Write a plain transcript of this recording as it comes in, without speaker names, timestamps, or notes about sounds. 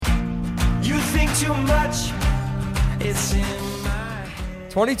too much. It's in my head.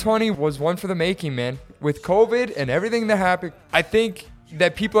 2020 was one for the making, man. With COVID and everything that happened, I think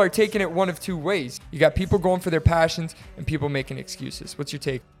that people are taking it one of two ways. You got people going for their passions and people making excuses. What's your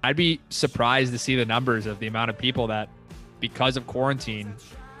take? I'd be surprised to see the numbers of the amount of people that, because of quarantine,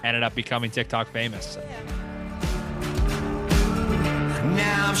 ended up becoming TikTok famous.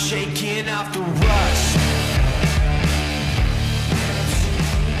 Now I'm shaking off the rust.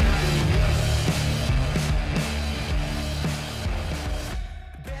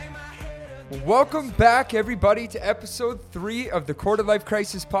 Welcome back, everybody, to episode 3 of the Quarter Life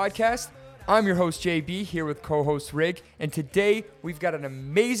Crisis podcast. I'm your host, JB, here with co-host Rig, and today we've got an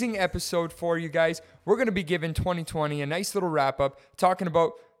amazing episode for you guys. We're going to be giving 2020 a nice little wrap-up, talking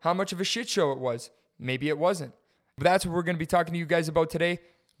about how much of a shit show it was. Maybe it wasn't. But that's what we're going to be talking to you guys about today.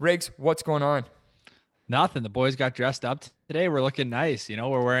 Riggs, what's going on? Nothing. The boys got dressed up today. We're looking nice. You know,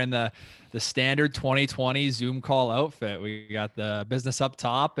 we're wearing the standard 2020 Zoom call outfit. We got the business up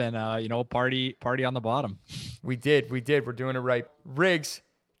top and, party on the bottom. We did. We're doing it right. Riggs,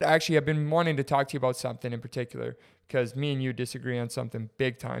 actually, I've been wanting to talk to you about something in particular because me and you disagree on something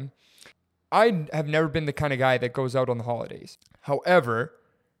big time. I have never been the kind of guy that goes out on the holidays. However,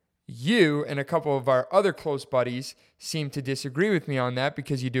 you and a couple of our other close buddies seem to disagree with me on that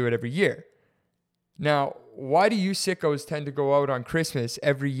because you do it every year. Now, why do you sickos tend to go out on Christmas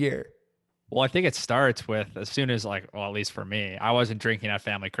every year? Well, I think it starts with as soon as at least for me, I wasn't drinking at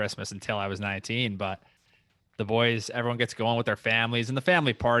family Christmas until I was 19, but the boys, everyone gets going with their families and the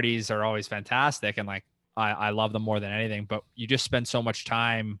family parties are always fantastic. And I love them more than anything, but you just spend so much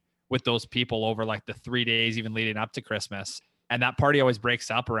time with those people over the 3 days, even leading up to Christmas. And that party always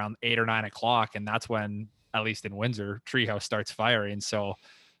breaks up around 8 or 9 o'clock. And that's when, at least in Windsor, Treehouse starts firing. So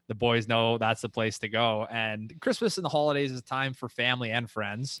the boys know that's the place to go. And Christmas and the holidays is a time for family and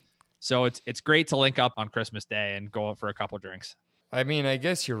friends. So it's great to link up on Christmas Day and go out for a couple drinks. I mean, I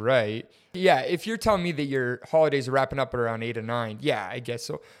guess you're right. Yeah, if you're telling me that your holidays are wrapping up at around 8 or 9, yeah, I guess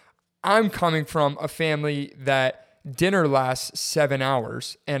so. I'm coming from a family that dinner lasts 7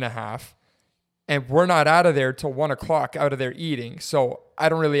 hours and a half, and we're not out of there till 1 o'clock out of there eating. So I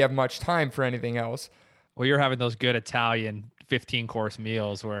don't really have much time for anything else. Well, you're having those good Italian 15-course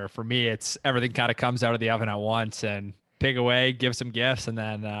meals where for me, it's everything kind of comes out of the oven at once and pig away, give some gifts, and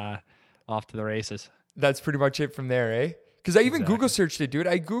then off to the races. That's pretty much it from there, eh? Because I even Google searched it, dude.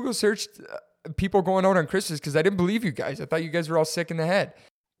 I Google searched people going out on Christmas because I didn't believe you guys. I thought you guys were all sick in the head.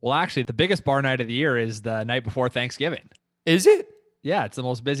 Well, actually, the biggest bar night of the year is the night before Thanksgiving. Is it? Yeah, it's the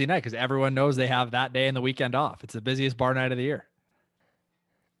most busy night because everyone knows they have that day and the weekend off. It's the busiest bar night of the year.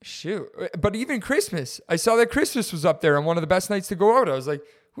 Shoot. But even Christmas, I saw that Christmas was up there on one of the best nights to go out. I was like,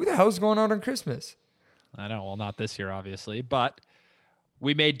 who the hell's going out on Christmas? I know. Well, not this year, obviously, but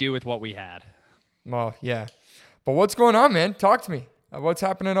we made do with what we had. Well, yeah. But what's going on, man? Talk to me. What's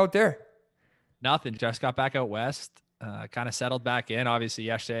happening out there? Nothing. Just got back out west, kind of settled back in. Obviously,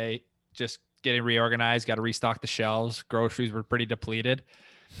 yesterday, just getting reorganized, got to restock the shelves. Groceries were pretty depleted,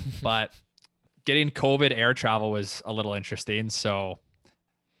 but getting COVID air travel was a little interesting. So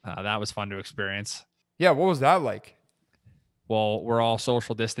that was fun to experience. Yeah, what was that like? Well, we're all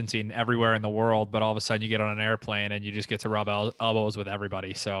social distancing everywhere in the world, but all of a sudden you get on an airplane and you just get to rub elbows with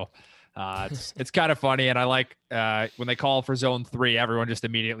everybody. So it's kind of funny. And I like when they call for zone 3, everyone just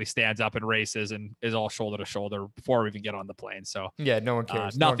immediately stands up and races and is all shoulder to shoulder before we even get on the plane. So yeah, no one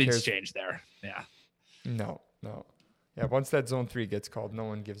cares. Nothing's changed there. Yeah. No. Yeah, once that zone 3 gets called, no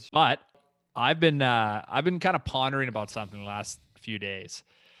one gives. But I've been kind of pondering about something the last few days.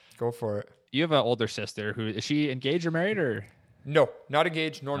 Go for it. You have an older sister who is she engaged or married or? No, not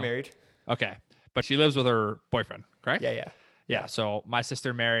engaged nor married. Okay. But she lives with her boyfriend, correct? Yeah. So my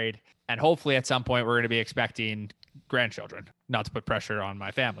sister married, and hopefully at some point we're going to be expecting grandchildren. Not to put pressure on my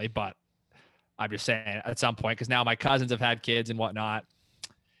family, but I'm just saying at some point, because now my cousins have had kids and whatnot.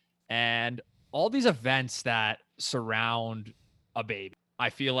 And all these events that surround a baby, I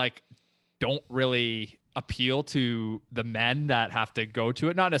feel like don't really appeal to the men that have to go to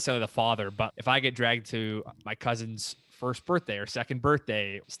it. Not necessarily the father, but if I get dragged to my cousin's first birthday or second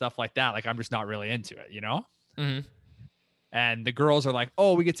birthday, stuff like that, I'm just not really into it, you know? Mm-hmm. And the girls are like,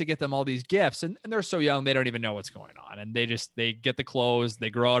 oh, we get to get them all these gifts. And they're so young, they don't even know what's going on. And they get the clothes, they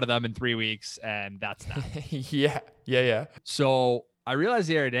grow out of them in 3 weeks, and that's that. Yeah. So I realized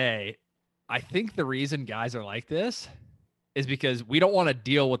the other day, I think the reason guys are like this is because we don't want to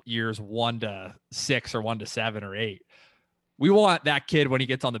deal with years 1 to 6 or 1 to 7 or 8. We want that kid when he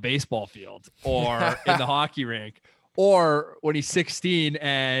gets on the baseball field or in the hockey rink or when he's 16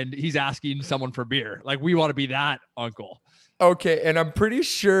 and he's asking someone for beer. We want to be that uncle. Okay, and I'm pretty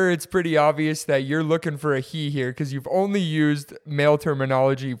sure it's pretty obvious that you're looking for a he here because you've only used male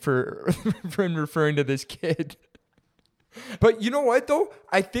terminology for when referring to this kid. But you know what, though?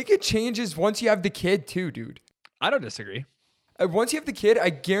 I think it changes once you have the kid, too, dude. I don't disagree. Once you have the kid, I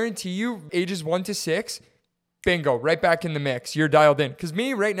guarantee you, ages 1 to 6, bingo, right back in the mix. You're dialed in. Because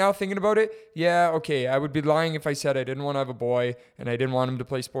me, right now, thinking about it, yeah, okay, I would be lying if I said I didn't want to have a boy and I didn't want him to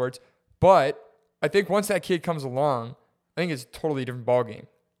play sports. But I think once that kid comes along, I think it's a totally different ballgame.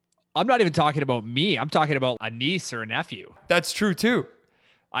 I'm not even talking about me. I'm talking about a niece or a nephew. That's true, too.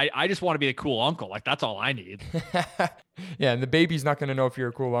 I just want to be a cool uncle. Like, that's all I need. Yeah, and the baby's not going to know if you're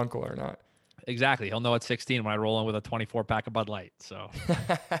a cool uncle or not. Exactly. He'll know at 16 when I roll in with a 24 pack of Bud Light. So,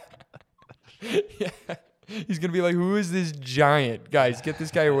 Yeah. He's going to be like, who is this giant? Guys, get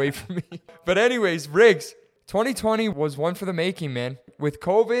this guy away from me. But anyways, Riggs, 2020 was one for the making, man. With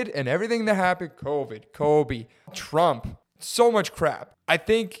COVID and everything that happened, COVID, Kobe, Trump, so much crap. I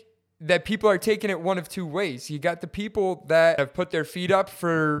think that people are taking it one of two ways. You got the people that have put their feet up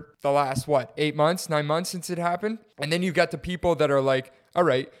for the last, 8 months, 9 months since it happened. And then you got the people that are like, all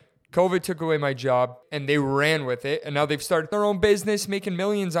right, COVID took away my job and they ran with it. And now they've started their own business, making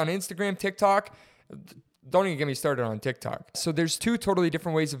millions on Instagram, TikTok. Don't even get me started on TikTok. So there's two totally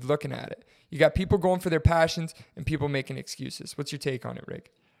different ways of looking at it. You got people going for their passions and people making excuses. What's your take on it,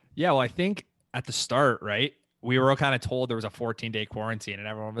 Rick? yeah, well, I think at the start, right, we were all kind of told there was a 14-day quarantine and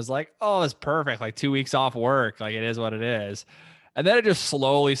everyone was like, oh, it's perfect. Like 2 weeks off work. Like it is what it is. And then it just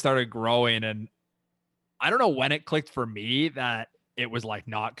slowly started growing. And I don't know when it clicked for me that it was like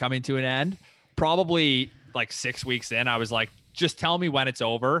not coming to an end. Probably like 6 weeks in, I was like, just tell me when it's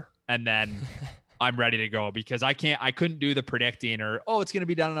over. And then I'm ready to go because I couldn't do the predicting or, oh, it's going to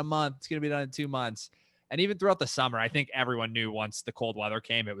be done in a month. It's going to be done in 2 months. And even throughout the summer, I think everyone knew once the cold weather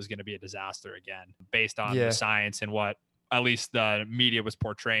came, it was going to be a disaster again based on the science and what at least the media was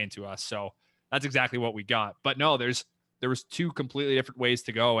portraying to us. So that's exactly what we got. But no, there was two completely different ways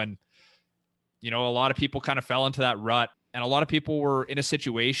to go. And, you know, a lot of people kind of fell into that rut and a lot of people were in a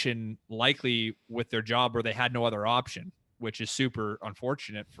situation likely with their job where they had no other option, which is super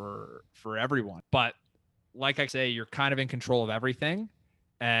unfortunate for everyone. But like I say, you're kind of in control of everything.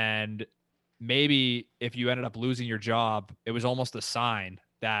 And maybe if you ended up losing your job, it was almost a sign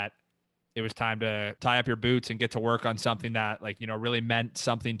that it was time to tie up your boots and get to work on something that, like, you know, really meant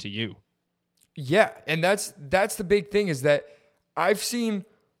something to you. Yeah, and that's the big thing is that I've seen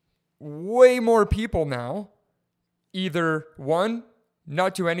way more people now either one,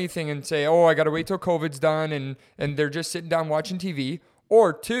 not do anything and say, oh, I got to wait till COVID's done and they're just sitting down watching TV,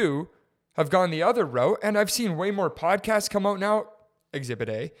 or two, have gone the other route. And I've seen way more podcasts come out now, Exhibit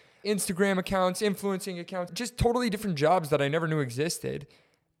A, Instagram accounts, influencing accounts, just totally different jobs that I never knew existed.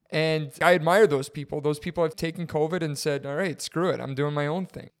 And I admire those people. Those people have taken COVID and said, all right, screw it. I'm doing my own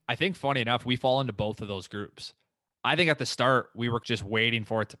thing. I think funny enough, we fall into both of those groups. I think at the start, we were just waiting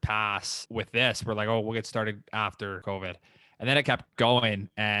for it to pass with this. We're like, oh, we'll get started after COVID. And then it kept going.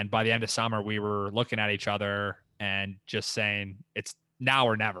 And by the end of summer, we were looking at each other and just saying, it's now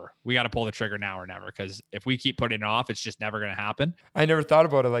or never. We got to pull the trigger now or never. Because if we keep putting it off, it's just never going to happen. I never thought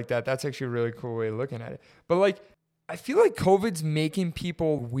about it like that. That's actually a really cool way of looking at it. But like, I feel like COVID's making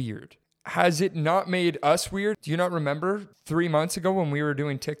people weird. Has it not made us weird? Do you not remember 3 months ago when we were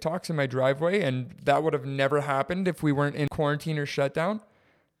doing TikToks in my driveway and that would have never happened if we weren't in quarantine or shutdown?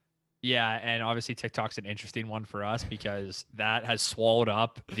 Yeah, and obviously TikTok's an interesting one for us because that has swallowed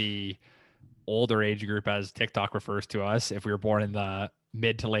up the older age group, as TikTok refers to us, if we were born in the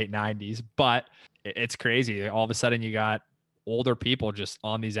mid to late 90s. But it's crazy. All of a sudden you got older people just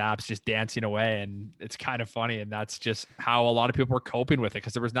on these apps just dancing away, and it's kind of funny. And that's just how a lot of people were coping with it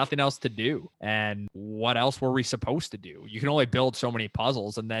because there was nothing else to do. And what else were we supposed to do? You can only build so many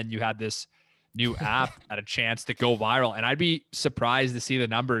puzzles, and then you had this new app at a chance to go viral. And I'd be surprised to see the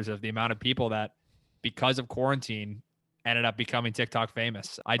numbers of the amount of people that, because of quarantine, ended up becoming TikTok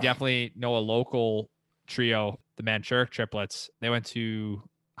famous. I definitely know a local trio, the Manchurk triplets. They went to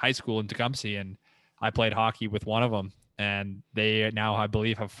high school in Tecumseh, and I played hockey with one of them. And they now, I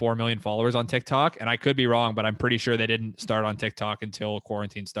believe, have 4 million followers on TikTok. And I could be wrong, but I'm pretty sure they didn't start on TikTok until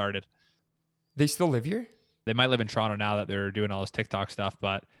quarantine started. They still live here? They might live in Toronto now that they're doing all this TikTok stuff,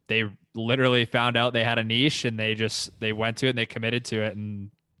 but they literally found out they had a niche and they went to it and they committed to it, and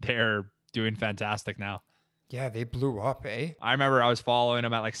they're doing fantastic now. Yeah, they blew up, eh? I remember I was following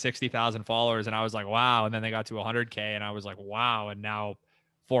them at like 60,000 followers and I was like, wow. And then they got to 100K and I was like, wow. And now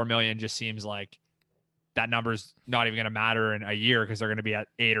 4 million just seems like that number's not even going to matter in a year because they're going to be at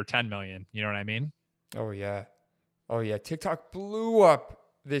 8 or 10 million. You know what I mean? Oh, yeah. Oh, yeah. TikTok blew up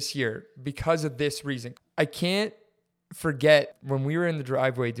this year because of this reason. I can't forget when we were in the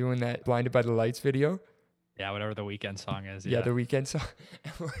driveway doing that Blinded by the Lights video. Yeah, whatever the Weekend song is. Yeah, the Weekend song.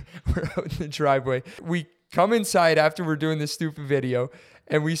 We're out in the driveway. We come inside after we're doing this stupid video,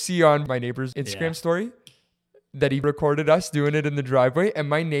 and we see on my neighbor's Instagram story that he recorded us doing it in the driveway. And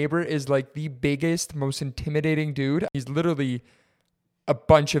my neighbor is like the biggest, most intimidating dude. He's literally a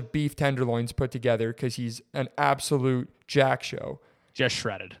bunch of beef tenderloins put together because he's an absolute jack show. Just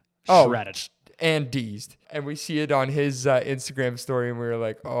shredded. Shredded. And deezed. And we see it on his Instagram story, and we were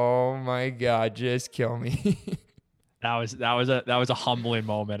like, oh my God, just kill me. That was a humbling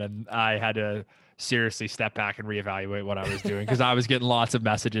moment, and I had to seriously step back and reevaluate what I was doing, because I was getting lots of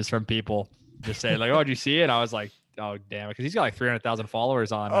messages from people just saying like, "Oh, did you see it?" And I was like, "Oh, damn it," because he's got like 300,000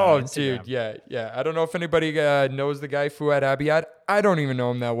 followers on. Instagram. Dude, yeah. I don't know if anybody knows the guy Fouad Abiad. I don't even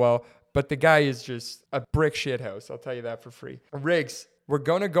know him that well, but the guy is just a brick shit house. I'll tell you that for free. Riggs, we're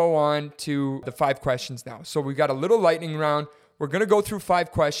gonna go on to the 5 questions now. So we've got a little lightning round. We're gonna go through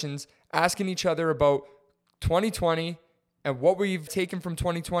 5 questions, asking each other about 2020 and what we've taken from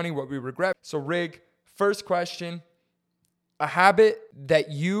 2020, what we regret. So Rig, first question, a habit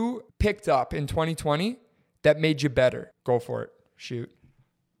that you picked up in 2020 that made you better. Go for it. Shoot.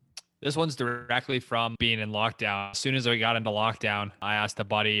 This one's directly from being in lockdown. As soon as I got into lockdown, I asked a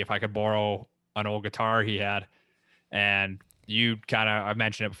buddy if I could borrow an old guitar he had. And I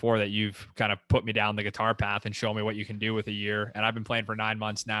mentioned it before that you've kind of put me down the guitar path and shown me what you can do with a year. And I've been playing for 9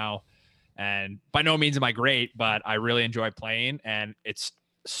 months now. And by no means am I great, but I really enjoy playing. And it's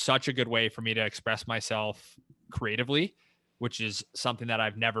such a good way for me to express myself creatively, which is something that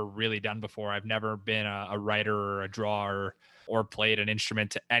I've never really done before. I've never been a writer or a drawer or played an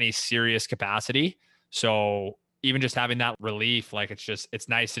instrument to any serious capacity. So even just having that relief, like it's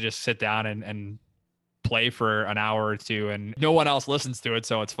nice to just sit down and play for an hour or two, and no one else listens to it,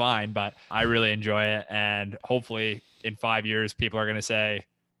 so it's fine. But I really enjoy it. And hopefully in 5 years, people are going to say,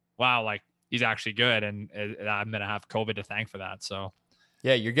 wow, like he's actually good. And I'm going to have COVID to thank for that. So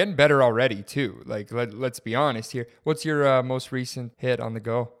yeah, you're getting better already too. Like let's be honest here. What's your most recent hit on the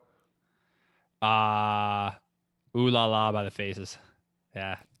go? Ooh La La by the Faces.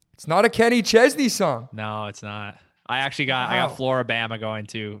 Yeah. It's not a Kenny Chesney song. No, it's not. I got Floribama going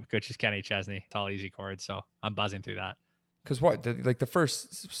too, which is Kenny Chesney. It's all easy chords, so I'm buzzing through that. Because the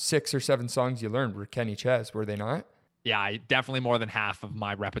first 6 or 7 songs you learned were Kenny Ches, were they not? Yeah, definitely more than half of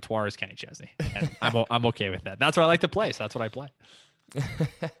my repertoire is Kenny Chesney, and I'm okay with that. That's what I like to play, so that's what I play.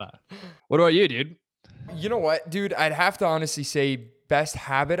 What about you, dude? You know what, dude? I'd have to honestly say best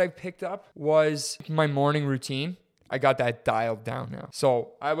habit I picked up was my morning routine. I got that dialed down now.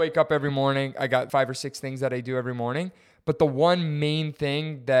 So I wake up every morning. I got 5 or 6 things that I do every morning. But the one main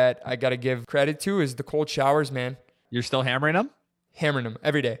thing that I got to give credit to is the cold showers, man. You're still hammering them? Hammering them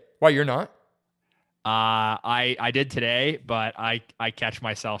every day. Why, you're not? I did today, but I catch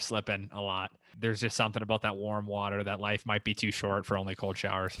myself slipping a lot. There's just something about that warm water that life might be too short for only cold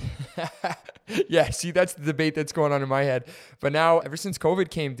showers. Yeah, see, that's the debate that's going on in my head. But now, ever since COVID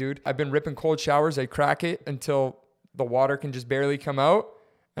came, dude, I've been ripping cold showers. I crack it until the water can just barely come out,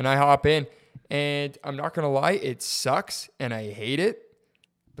 and I hop in. And I'm not going to lie, it sucks, and I hate it.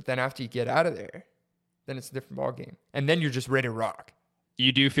 But then after you get out of there, then it's a different ballgame. And then you're just ready to rock.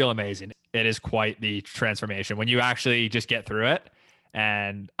 You do feel amazing. It is quite the transformation when you actually just get through it.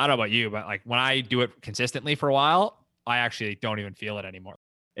 And I don't know about you, but like when I do it consistently for a while, I actually don't even feel it anymore.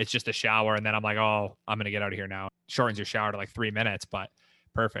 It's just a shower. And then I'm like, oh, I'm going to get out of here now. Shortens your shower to like 3 minutes, but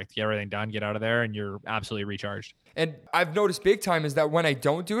perfect. Get everything done, get out of there, and you're absolutely recharged. And I've noticed big time is that when I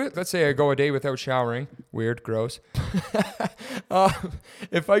don't do it, let's say I go a day without showering, weird, gross.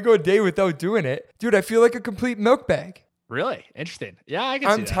 If I go a day without doing it, dude, I feel like a complete milk bag. Really? Interesting. Yeah, I can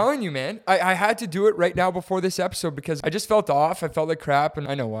see that. I'm telling you, man. I had to do it right now before this episode because I just felt off. I felt like crap, and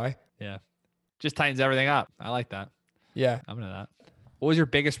I know why. Yeah. Just tightens everything up. I like that. Yeah. I'm into that. What was your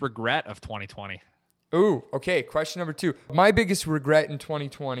biggest regret of 2020? Ooh, okay. Question number 2. My biggest regret in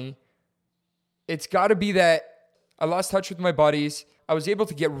 2020, it's got to be that I lost touch with my buddies. I was able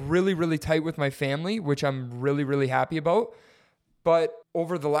to get really, really tight with my family, which I'm really, really happy about. But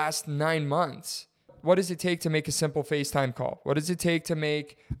over the last 9 months, what does it take to make a simple FaceTime call? What does it take to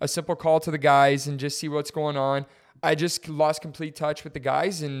make a simple call to the guys and just see what's going on? I just lost complete touch with the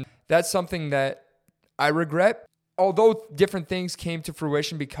guys, and that's something that I regret. Although different things came to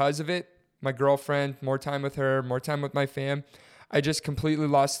fruition because of it, my girlfriend, more time with her, more time with my fam, I just completely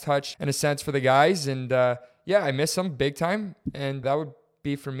lost touch in a sense for the guys. And yeah, I miss them big time. And that would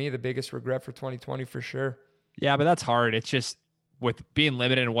be for me the biggest regret for 2020 for sure. Yeah, but that's hard. It's just with being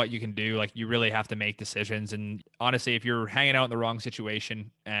limited in what you can do, like you really have to make decisions. And honestly, if you're hanging out in the wrong situation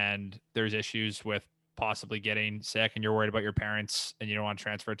and there's issues with possibly getting sick and you're worried about your parents and you don't want to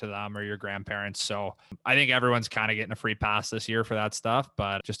transfer to them or your grandparents. So I think everyone's kind of getting a free pass this year for that stuff,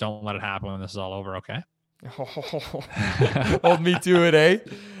 but just don't let it happen when this is all over. Okay. Hold me to it, eh?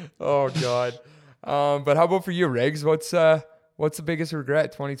 Oh God. But how about for you, Riggs? What's the biggest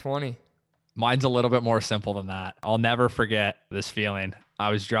regret 2020? Mine's a little bit more simple than that. I'll never forget this feeling.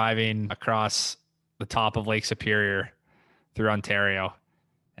 I was driving across the top of Lake Superior through Ontario,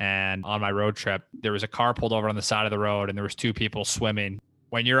 and on my road trip, there was a car pulled over on the side of the road and there was two people swimming.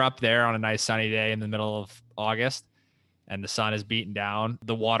 When you're up there on a nice sunny day in the middle of August and the sun is beating down,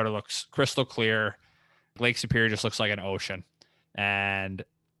 the water looks crystal clear. Lake Superior just looks like an ocean. And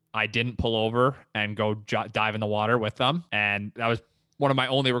I didn't pull over and go dive in the water with them. And that was one of my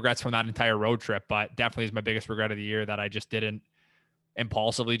only regrets from that entire road trip, but definitely is my biggest regret of the year that I just didn't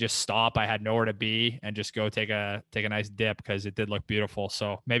impulsively just stop. I had nowhere to be and just go take a nice dip because it did look beautiful.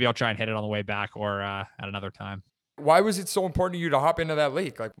 So maybe I'll try and hit it on the way back or at another time. Why was it so important to you to hop into that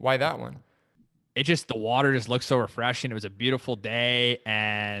lake? Like, why that one? The water just looked so refreshing. It was a beautiful day.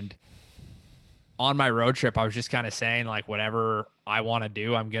 And on my road trip, I was just kind of saying, like, whatever I want to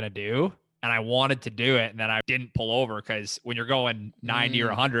do, I'm going to do. And I wanted to do it. And then I didn't pull over because when you're going 90 or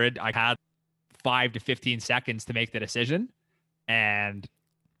 100, I had 5 to 15 seconds to make the decision. And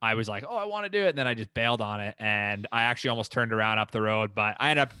I was like, oh, I want to do it. And then I just bailed on it. And I actually almost turned around up the road, but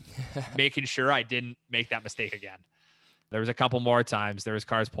I ended up making sure I didn't make that mistake again. There was a couple more times there was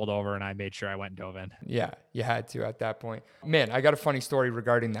cars pulled over and I made sure I went and dove in. Yeah, you had to at that point. Man, I got a funny story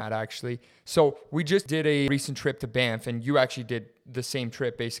regarding that actually. So we just did a recent trip to Banff and you actually did the same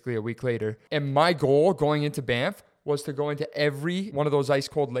trip basically a week later. And my goal going into Banff was to go into every one of those ice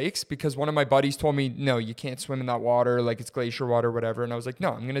cold lakes because one of my buddies told me, no, you can't swim in that water. Like it's glacier water, whatever. And I was like,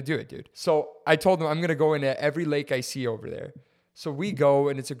 no, I'm going to do it, dude. So I told him I'm going to go into every lake I see over there. So we go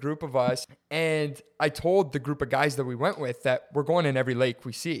and it's a group of us. And I told the group of guys that we went with that we're going in every lake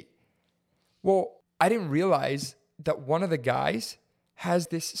we see. Well, I didn't realize that one of the guys has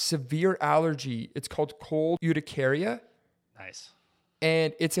this severe allergy. It's called cold urticaria. Nice.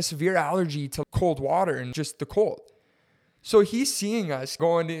 And it's a severe allergy to cold water and just the cold. So he's seeing us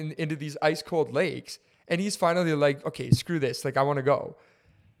going into these ice cold lakes and he's finally like, okay, screw this. Like, I want to go.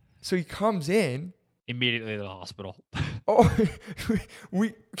 So he comes in. Immediately to the hospital. Oh,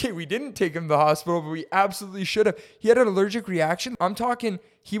 we didn't take him to the hospital, but we absolutely should have. He had an allergic reaction. I'm talking,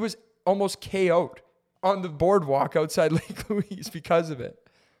 he was almost KO'd on the boardwalk outside Lake Louise because of it.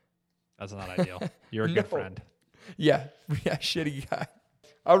 That's not ideal. You're a good friend. Yeah, shitty guy.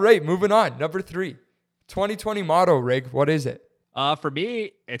 All right, moving on. Number 3, 2020 motto, Rig. What is it? For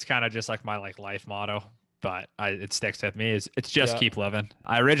me, it's kind of just like my life motto, but it sticks with me. It's just keep living.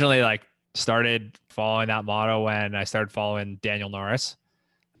 I originally started following that motto when I started following Daniel Norris,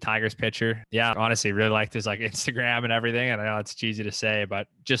 Tigers pitcher. Yeah, honestly, really liked his Instagram and everything. And I know it's cheesy to say, but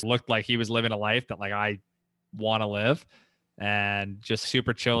just looked like he was living a life that I want to live. And just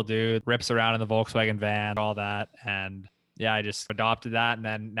super chill dude, rips around in the Volkswagen van, all that. And yeah, I just adopted that. And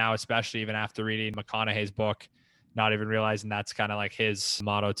then now, especially even after reading McConaughey's book, not even realizing that's kind of his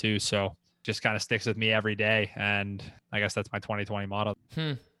motto too. So just kind of sticks with me every day. And I guess that's my 2020 motto.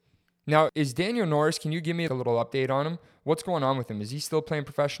 Now, is Daniel Norris, can you give me a little update on him? What's going on with him? Is he still playing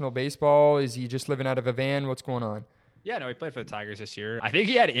professional baseball? Is he just living out of a van? What's going on? Yeah, no, he played for the Tigers this year. I think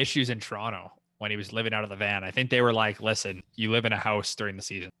he had issues in Toronto when he was living out of the van. I think they were like, listen, you live in a house during the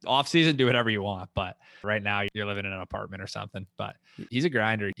season. Off season, do whatever you want. But right now you're living in an apartment or something. But he's a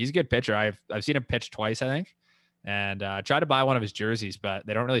grinder. He's a good pitcher. I've seen him pitch twice, I think. And tried to buy one of his jerseys, but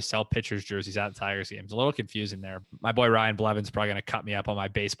they don't really sell pitchers' jerseys at the Tigers games. A little confusing there. My boy Ryan Blevins probably going to cut me up on my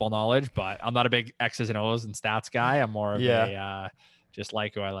baseball knowledge, but I'm not a big X's and O's and stats guy. I'm more of a just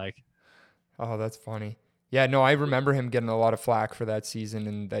like who I like. Oh, that's funny. Yeah, no, I remember him getting a lot of flack for that season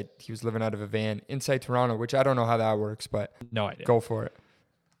and that he was living out of a van inside Toronto, which I don't know how that works, but no idea. Go for it.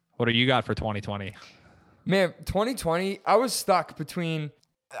 What do you got for 2020? Man, 2020, I was stuck between...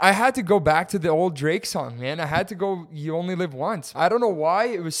 I had to go back to the old Drake song, man. I had to go, You Only Live Once. I don't know why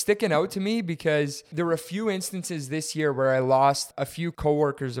it was sticking out to me because there were a few instances this year where I lost a few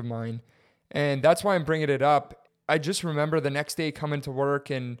coworkers of mine. And that's why I'm bringing it up. I just remember the next day coming to work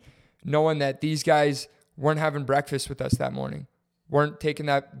and knowing that these guys weren't having breakfast with us that morning, weren't taking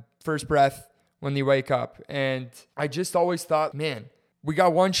that first breath when they wake up. And I just always thought, man, we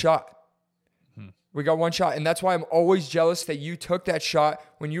got one shot. We got one shot. And that's why I'm always jealous that you took that shot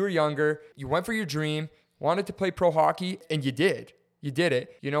when you were younger. You went for your dream, wanted to play pro hockey, and you did. You did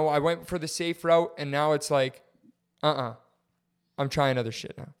it. You know, I went for the safe route, and now it's like, I'm trying other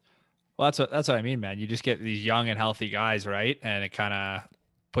shit now. Well, that's what I mean, man. You just get these young and healthy guys, right? And it kind of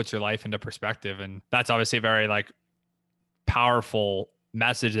puts your life into perspective. And that's obviously a very like powerful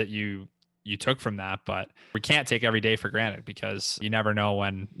message that you took from that, but we can't take every day for granted because you never know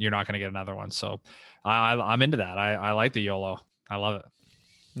when you're not going to get another one. So I'm into that. I like the YOLO. I love it.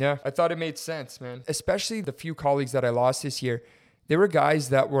 Yeah, I thought it made sense, man. Especially the few colleagues that I lost this year. They were guys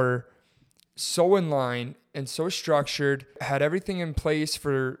that were so in line and so structured, had everything in place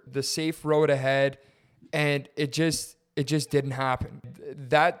for the safe road ahead, and it just didn't happen.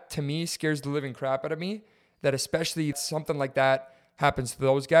 That to me scares the living crap out of me, that especially something like that happens to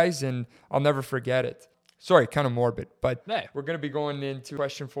those guys, and I'll never forget it. Sorry, kind of morbid, but Hey. We're going to be going into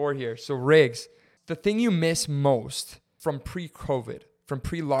question 4 here. So Riggs, the thing you miss most from pre-COVID, from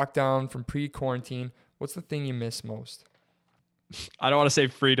pre-lockdown, from pre-quarantine, what's the thing you miss most? I don't want to say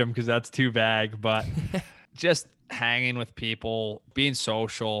freedom because that's too vague, but just hanging with people, being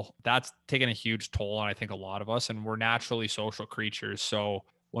social, that's taken a huge toll on, I think, a lot of us. And we're naturally social creatures. So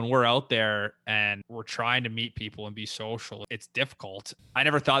when we're out there and we're trying to meet people and be social, it's difficult. I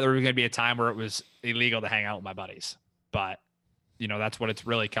never thought there was going to be a time where it was illegal to hang out with my buddies, but that's what it's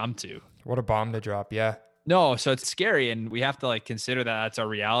really come to. What a bomb to drop. Yeah. No, so it's scary, and we have to like consider that that's our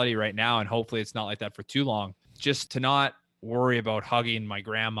reality right now, and hopefully it's not like that for too long. Just to not worry about hugging my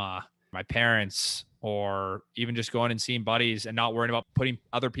grandma, my parents, or even just going and seeing buddies and not worrying about putting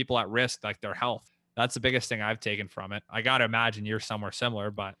other people at risk, like their health. That's the biggest thing I've taken from it. I got to imagine you're somewhere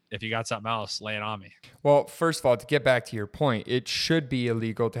similar, but if you got something else, lay it on me. Well, first of all, to get back to your point, it should be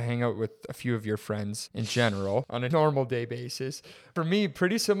illegal to hang out with a few of your friends in general on a normal day basis. For me,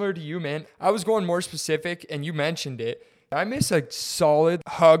 pretty similar to you, man. I was going more specific, and you mentioned it. I miss a solid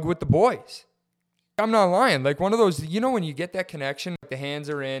hug with the boys. I'm not lying. Like one of those, when you get that connection, the hands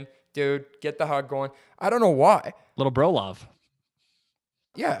are in, dude, get the hug going. I don't know why. Little bro love.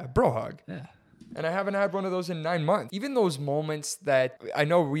 Yeah, bro hug. Yeah. And I haven't had one of those in 9 months. Even those moments that I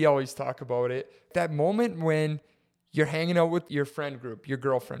know we always talk about it, that moment when you're hanging out with your friend group, your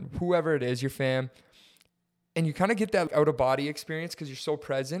girlfriend, whoever it is, your fam, and you kind of get that out of body experience because you're so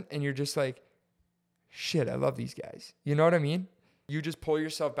present and you're just like, shit, I love these guys. You know what I mean? You just pull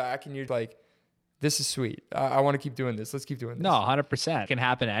yourself back and you're like, this is sweet. I want to keep doing this. Let's keep doing this. No, 100%. It can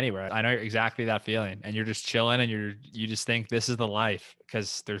happen anywhere. I know exactly that feeling. And you're just chilling and you just think this is the life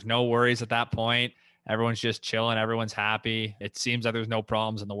because there's no worries at that point. Everyone's just chilling. Everyone's happy. It seems like there's no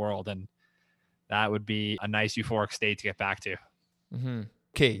problems in the world. And that would be a nice euphoric state to get back to. Mm-hmm.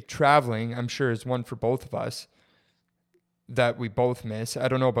 Okay, traveling, I'm sure, is one for both of us that we both miss. I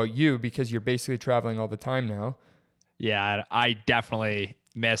don't know about you because you're basically traveling all the time now. Yeah, I definitely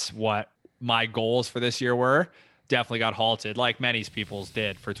miss what my goals for this year were. Definitely got halted like many people's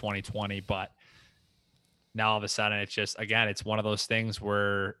did for 2020. But now all of a sudden it's just, again, it's one of those things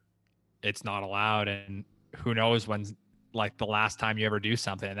where it's not allowed. And who knows when like the last time you ever do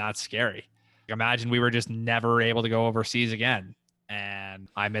something, and that's scary. Imagine we were just never able to go overseas again. And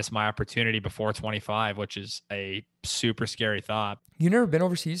I missed my opportunity before 25, which is a super scary thought. You never been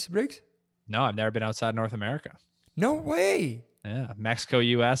overseas, Riggs? No, I've never been outside North America. No way. Yeah, Mexico,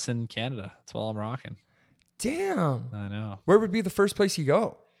 US, and Canada. That's all I'm rocking. Damn. I know. Where would be the first place you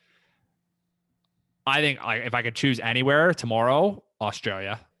go? I think if I could choose anywhere tomorrow,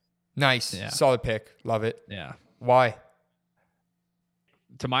 Australia. Nice. Yeah. Solid pick. Love it. Yeah. Why?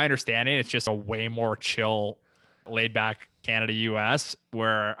 To my understanding, it's just a way more chill, laid back Canada, US,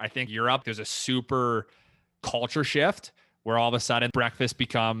 where I think Europe, there's a super culture shift where all of a sudden breakfast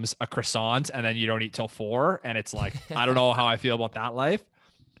becomes a croissant and then you don't eat till 4. And it's like, I don't know how I feel about that life.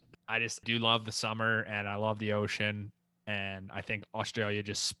 I just do love the summer and I love the ocean. And I think Australia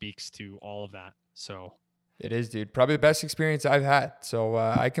just speaks to all of that. So It is, dude. Probably the best experience I've had. So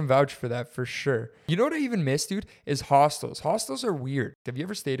I can vouch for that for sure. You know what I even miss, dude, is hostels. Hostels are weird. Have you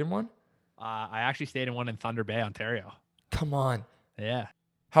ever stayed in one? I actually stayed in one in Thunder Bay, Ontario. Come on. Yeah.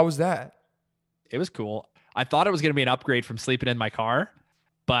 How was that? It was cool. I thought it was going to be an upgrade from sleeping in my car,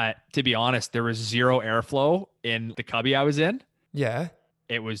 but to be honest, there was zero airflow in the cubby I was in. Yeah.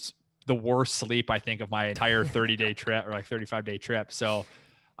 It was the worst sleep, I think, of my entire 30-day trip or like 35-day trip. So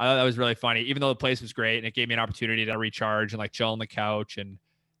I thought that was really funny, even though the place was great and it gave me an opportunity to recharge and like chill on the couch and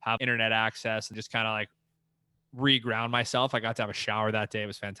have internet access and just kind of like re-ground myself. I got to have a shower that day. It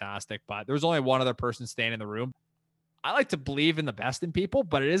was fantastic, but there was only one other person staying in the room. I like to believe in the best in people,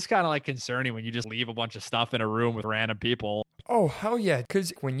 but it is kind of like concerning when you just leave a bunch of stuff in a room with random people. Oh, hell yeah.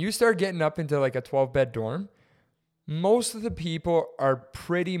 Because when you start getting up into like a 12-bed dorm, most of the people are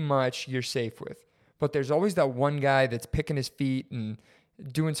pretty much you're safe with. But there's always that one guy that's picking his feet and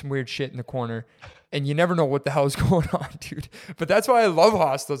doing some weird shit in the corner. And you never know what the hell's going on, dude. But that's why I love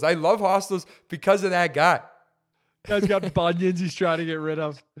hostels. I love hostels because of that guy. Guy's got bunions he's trying to get rid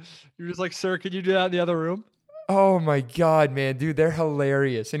of. You're just like, sir, can you do that in the other room? Oh my God, man, dude, they're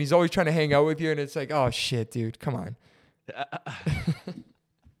hilarious. And he's always trying to hang out with you. And it's like, oh shit, dude, come on.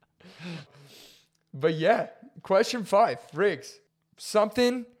 But yeah, question 5, Riggs.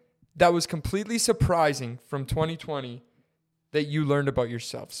 Something that was completely surprising from 2020 that you learned about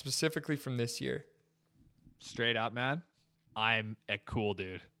yourself, specifically from this year. Straight up, man. I'm a cool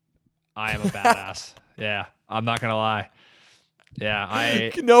dude. I am a badass. Yeah, I'm not gonna lie.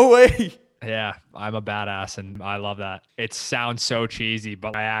 Yeah, No way. yeah, I'm a badass, and I love that. It sounds so cheesy,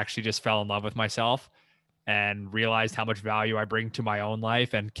 but I actually just fell in love with myself and realized how much value I bring to my own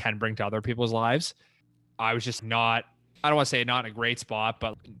life and can bring to other people's lives. I was just not, I don't want to say not in a great spot,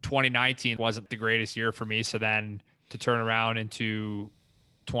 but 2019 wasn't the greatest year for me. So then to turn around into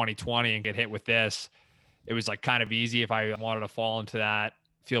 2020 and get hit with this, it was like kind of easy if I wanted to fall into that,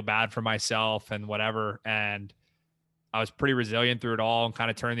 feel bad for myself and whatever. And I was pretty resilient through it all and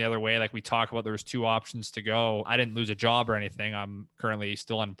kind of turned the other way. Like we talked about, there was 2 options to go. I didn't lose a job or anything. I'm currently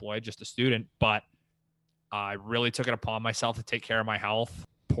still unemployed, just a student, but I really took it upon myself to take care of my health,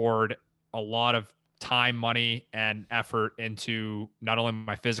 poured a lot of time, money, and effort into not only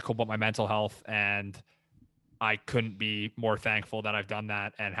my physical, but my mental health. And I couldn't be more thankful that I've done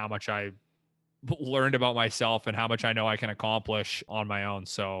that and how much I learned about myself and how much I know I can accomplish on my own.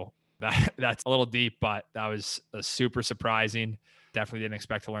 So that's a little deep, but that was super surprising. Definitely didn't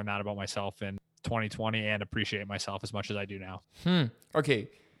expect to learn that about myself in 2020 and appreciate myself as much as I do now. Okay.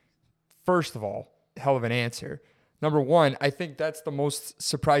 First of all, hell of an answer. Number 1, I think that's the most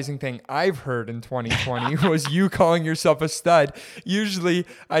surprising thing I've heard in 2020 was you calling yourself a stud. Usually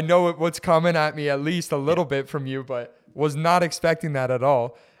I know what's coming at me at least a little bit from you, but was not expecting that at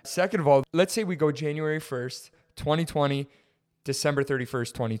all. Second of all, let's say we go January 1st, 2020, December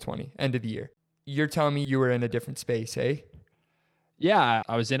 31st, 2020, end of the year. You're telling me you were in a different space, eh? Yeah,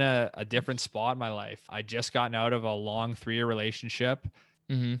 I was in a different spot in my life. I just gotten out of a long 3-year relationship.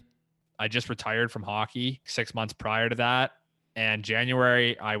 Mm-hmm. I just retired from hockey 6 months prior to that. And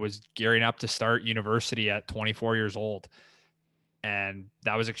January, I was gearing up to start university at 24 years old. And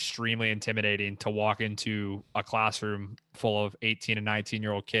that was extremely intimidating to walk into a classroom full of 18 and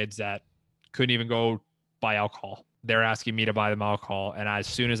 19-year-old kids that couldn't even go buy alcohol. They're asking me to buy them alcohol. And as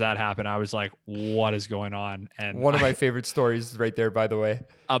soon as that happened, I was like, what is going on? And one of my favorite stories right there, by the way.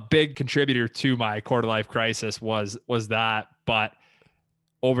 A big contributor to my quarter life crisis was that. But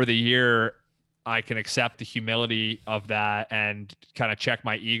over the year, I can accept the humility of that and kind of check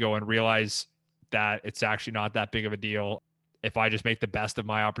my ego and realize that it's actually not that big of a deal. If I just make the best of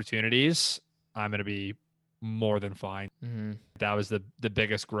my opportunities, I'm going to be more than fine. Mm-hmm. That was the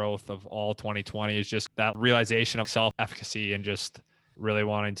biggest growth of all 2020 is just that realization of self-efficacy and just really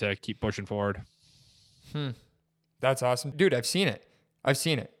wanting to keep pushing forward. That's awesome. Dude, I've seen it.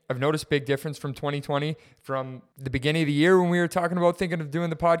 I've noticed big difference from 2020, from the beginning of the year when we were talking about thinking of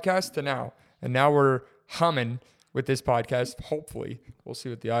doing the podcast to now. And now we're humming with this podcast. Hopefully, we'll see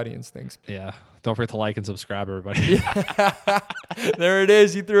what the audience thinks. Yeah. Don't forget to like and subscribe, everybody. There it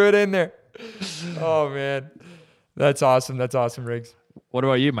is. You threw it in there. Oh, man. That's awesome. That's awesome, Riggs. What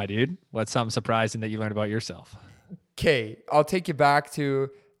about you, my dude? What's something surprising that you learned about yourself? Okay, I'll take you back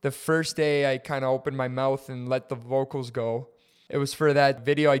to the first day I kind of opened my mouth and let the vocals go. It was for that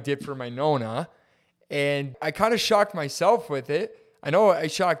video I did for my Nona, and I kind of shocked myself with it. I know I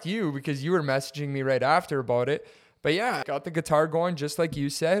shocked you because you were messaging me right after about it. But yeah, got the guitar going just like you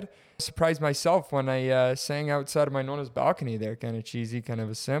said. Surprised myself when I sang outside of my Nona's balcony there. Kind of cheesy, kind of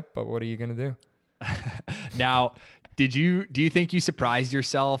a simp, but what are you going to do? Now, do you think you surprised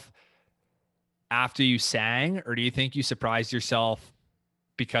yourself after you sang, or do you think you surprised yourself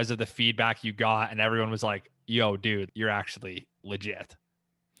because of the feedback you got and everyone was like, yo, dude, you're actually legit?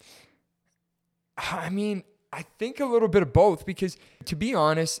 I mean, I think a little bit of both because, to be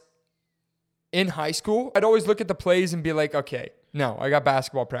honest, in high school, I'd always look at the plays and be like, okay, no, I got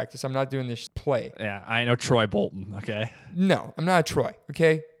basketball practice. I'm not doing this play. Yeah, I know Troy Bolton, okay? No, I'm not Troy,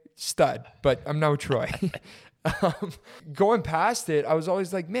 okay? Stud, but I'm no Troy. Going past it, I was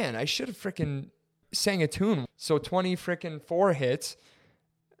always like, man, I should have freaking sang a tune. So 24 hits.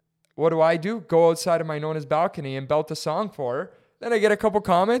 What do? Go outside of my Nona's balcony and belt a song for her. Then I get a couple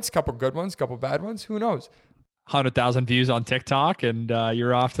comments, couple good ones, couple bad ones. Who knows? 100,000 views on TikTok and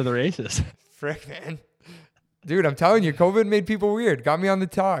you're off to the races. Frick, man. Dude, I'm telling you, COVID made people weird. Got me on the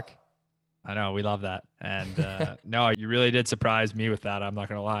talk. I know. We love that. And no, you really did surprise me with that. I'm not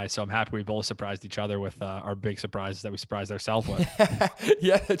going to lie. So I'm happy we both surprised each other with our big surprises that we surprised ourselves with.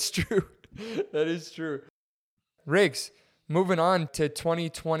 Yeah, that's true. That is true. Riggs, moving on to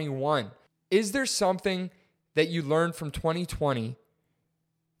 2021. Is there something that you learned from 2020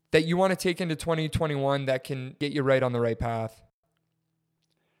 that you want to take into 2021 that can get you right on the right path?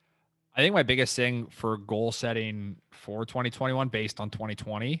 I think my biggest thing for goal setting for 2021 based on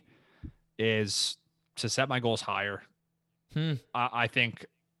 2020 is to set my goals higher. I think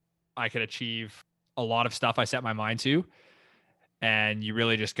I could achieve a lot of stuff I set my mind to, and you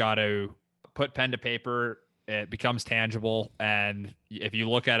really just got to put pen to paper. It becomes tangible. And if you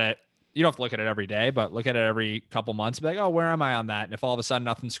look at it, you don't have to look at it every day, but look at it every couple months, be like, oh, where am I on that? And if all of a sudden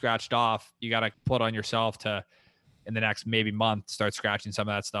nothing's scratched off, you got to put on yourself to, in the next maybe month, start scratching some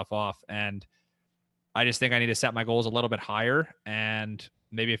of that stuff off. And I just think I need to set my goals a little bit higher and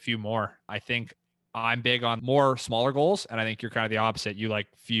maybe a few more. I think I'm big on more smaller goals, and I think you're kind of the opposite. You like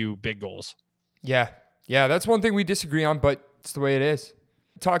few big goals. Yeah. That's one thing we disagree on, but it's the way it is.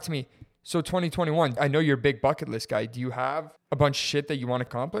 Talk to me. So 2021, I know you're a big bucket list guy. Do you have a bunch of shit that you want to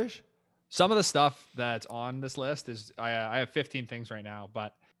accomplish? Some of the stuff that's on this list is I have 15 things right now,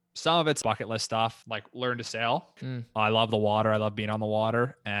 but some of it's bucket list stuff, like learn to sail. I love the water. I love being on the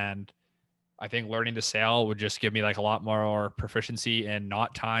water. And I think learning to sail would just give me like a lot more proficiency in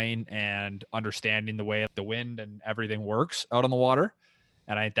knot tying and understanding the way the wind and everything works out on the water.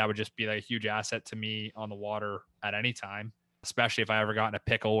 And I think that would just be like a huge asset to me on the water at any time, especially if I ever got in a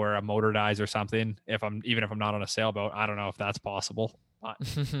pickle where a motor dies or something. Even if I'm not on a sailboat, I don't know if that's possible. But,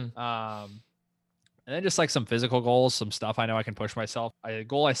 and then just like some physical goals, some stuff I know I can push myself. A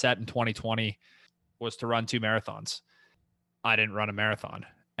goal I set in 2020 was to run 2 marathons. I didn't run a marathon.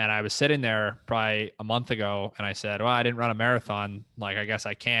 And I was sitting there probably a month ago and I said, well, I didn't run a marathon. Like, I guess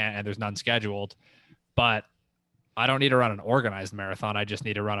I can't, and there's none scheduled, but I don't need to run an organized marathon. I just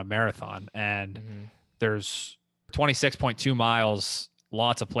need to run a marathon. And there's 26.2 miles,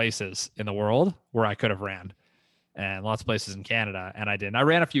 lots of places in the world where I could have ran, and lots of places in Canada. And I didn't. I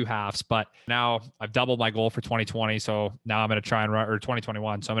ran a few halves, but now I've doubled my goal for 2020. So now I'm going to try and run, or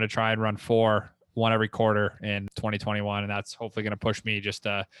 2021. So I'm going to try and run 4, one every quarter in 2021. And that's hopefully going to push me just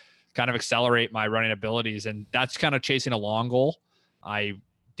to kind of accelerate my running abilities. And that's kind of chasing a long goal. I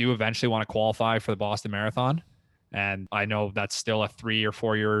do eventually want to qualify for the Boston Marathon. And I know that's still a 3 or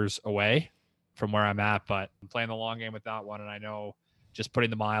 4 years away from where I'm at, but I'm playing the long game with that one. And I know just putting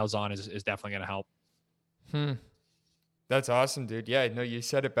the miles on is definitely going to help. That's awesome, dude. Yeah, no, you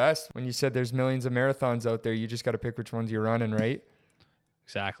said it best when you said there's millions of marathons out there. You just got to pick which ones you're running, right?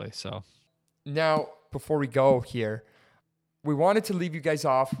 Exactly. So now, before we go here, we wanted to leave you guys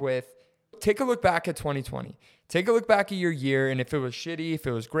off with, take a look back at 2020. Take a look back at your year, and if it was shitty, if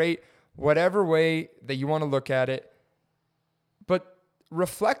it was great, whatever way that you want to look at it, but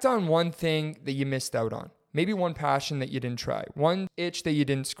reflect on one thing that you missed out on. Maybe one passion that you didn't try, one itch that you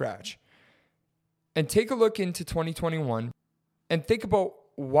didn't scratch. And take a look into 2021 and think about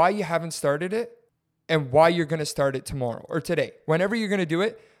why you haven't started it and why you're going to start it tomorrow or today, whenever you're going to do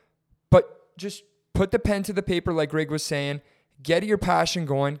it. But just put the pen to the paper, like Rig was saying, get your passion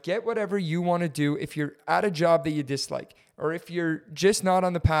going, get whatever you want to do. If you're at a job that you dislike, or if you're just not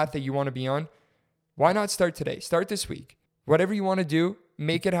on the path that you want to be on, why not start today? Start this week. Whatever you want to do,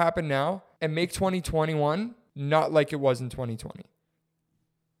 make it happen now, and make 2021 not like it was in 2020.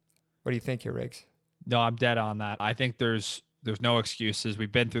 What do you think here, Riggs? No, I'm dead on that. I think there's no excuses.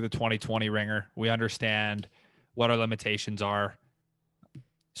 We've been through the 2020 ringer. We understand what our limitations are.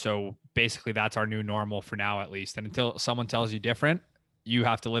 So basically that's our new normal for now, at least. And until someone tells you different, you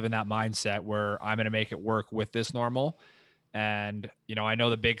have to live in that mindset where I'm going to make it work with this normal. And, you know, I know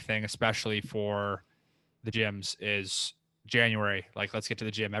the big thing, especially for the gyms, is January. Like, let's get to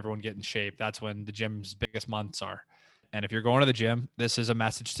the gym. Everyone get in shape. That's when the gym's biggest months are. And if you're going to the gym, this is a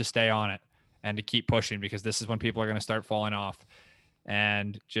message to stay on it and to keep pushing, because this is when people are going to start falling off.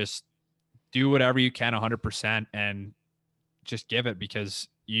 And just do whatever you can 100% and just give it, because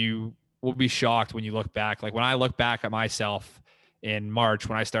you will be shocked when you look back. Like when I look back at myself in March,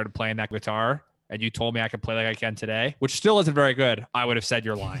 when I started playing that guitar and you told me I could play like I can today, which still isn't very good, I would have said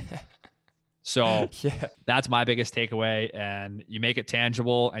you're lying. So yeah, that's my biggest takeaway. And you make it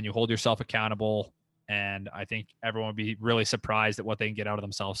tangible and you hold yourself accountable. And I think everyone would be really surprised at what they can get out of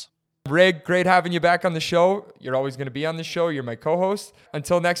themselves. Rig, great having you back on the show. You're always going to be on the show. You're my co-host.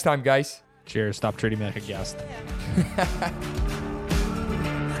 Until next time, guys. Cheers. Stop treating me like a guest.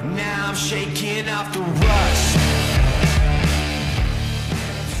 Now I'm shaking off the rust.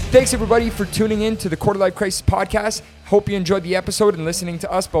 Thanks, everybody, for tuning in to the Quarter Life Crisis podcast. Hope you enjoyed the episode and listening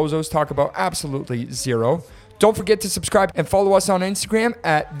to us bozos talk about absolutely zero. Don't forget to subscribe and follow us on Instagram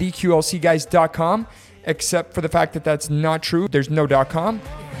at theqlcguys.com, except for the fact that that's not true. There's no .com.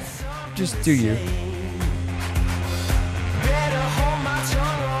 Just do you.